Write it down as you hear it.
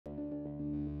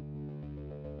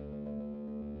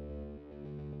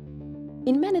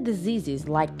In many diseases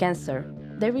like cancer,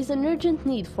 there is an urgent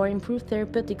need for improved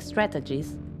therapeutic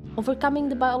strategies, overcoming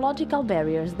the biological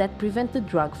barriers that prevent the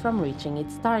drug from reaching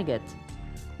its target.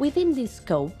 Within this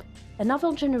scope, a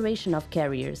novel generation of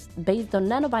carriers based on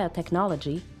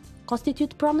nanobiotechnology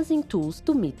constitute promising tools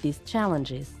to meet these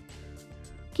challenges.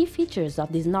 Key features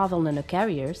of these novel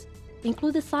nanocarriers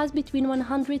include a size between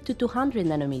 100 to 200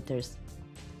 nanometers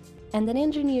and an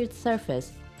engineered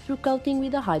surface through coating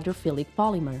with a hydrophilic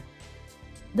polymer.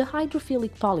 The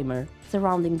hydrophilic polymer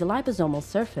surrounding the liposomal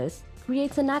surface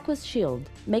creates an aqueous shield,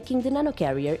 making the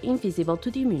nanocarrier invisible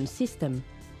to the immune system.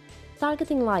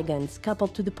 Targeting ligands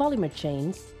coupled to the polymer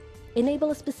chains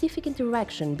enable a specific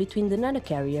interaction between the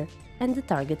nanocarrier and the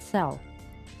target cell.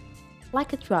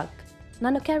 Like a truck,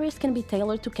 nanocarriers can be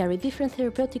tailored to carry different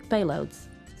therapeutic payloads,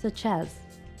 such as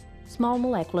small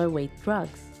molecular weight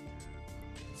drugs,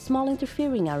 small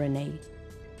interfering RNA,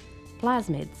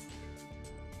 plasmids,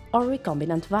 or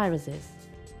recombinant viruses.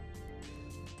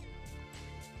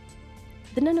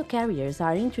 The nanocarriers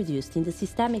are introduced in the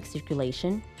systemic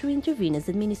circulation through intravenous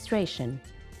administration.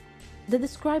 The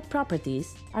described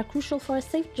properties are crucial for a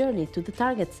safe journey to the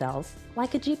target cells,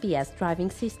 like a GPS driving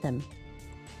system.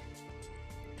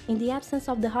 In the absence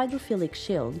of the hydrophilic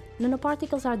shield,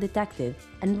 nanoparticles are detected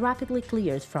and rapidly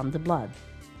clears from the blood.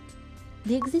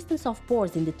 The existence of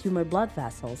pores in the tumor blood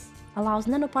vessels allows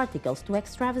nanoparticles to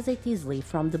extravasate easily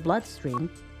from the bloodstream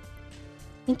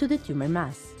into the tumor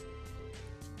mass.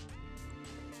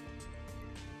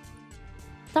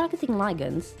 Targeting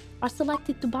ligands are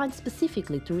selected to bind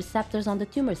specifically to receptors on the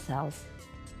tumor cells,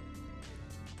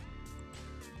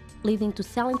 leading to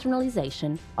cell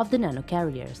internalization of the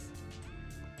nanocarriers.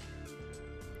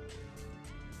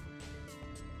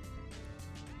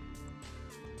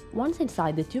 Once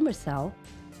inside the tumor cell,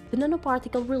 the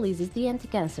nanoparticle releases the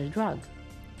anti-cancer drug.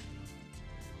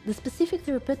 The specific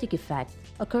therapeutic effect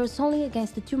occurs only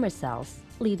against the tumor cells,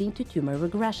 leading to tumor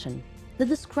regression. The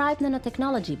described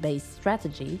nanotechnology-based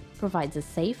strategy provides a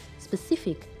safe,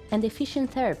 specific, and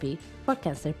efficient therapy for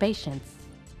cancer patients.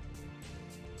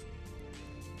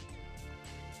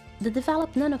 The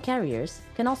developed nanocarriers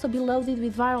can also be loaded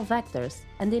with viral vectors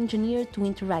and engineered to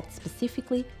interact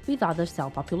specifically with other cell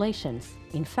populations.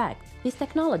 In fact, this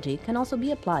technology can also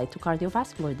be applied to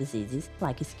cardiovascular diseases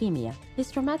like ischemia. This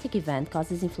traumatic event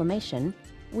causes inflammation,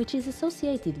 which is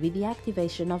associated with the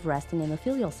activation of resting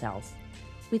endothelial cells,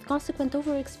 with consequent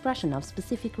overexpression of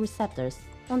specific receptors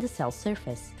on the cell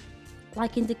surface.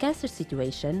 Like in the cancer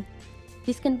situation,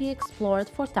 this can be explored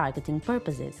for targeting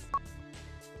purposes.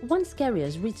 Once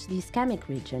carriers reach the ischemic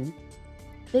region,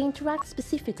 they interact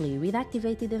specifically with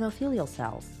activated endothelial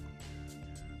cells.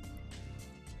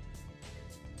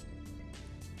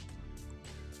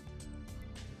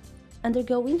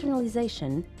 Undergo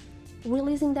internalization,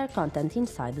 releasing their content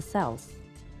inside the cells.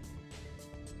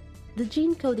 The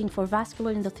gene coding for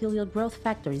vascular endothelial growth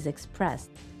factor is expressed,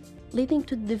 leading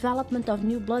to the development of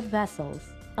new blood vessels,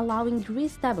 allowing the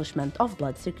re-establishment of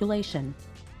blood circulation.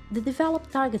 The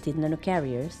developed targeted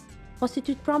nanocarriers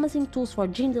constitute promising tools for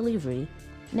gene delivery,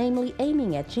 namely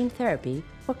aiming at gene therapy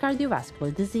for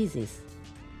cardiovascular diseases.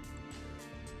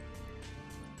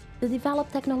 The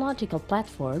developed technological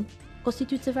platform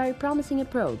constitutes a very promising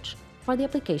approach for the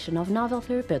application of novel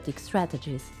therapeutic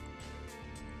strategies.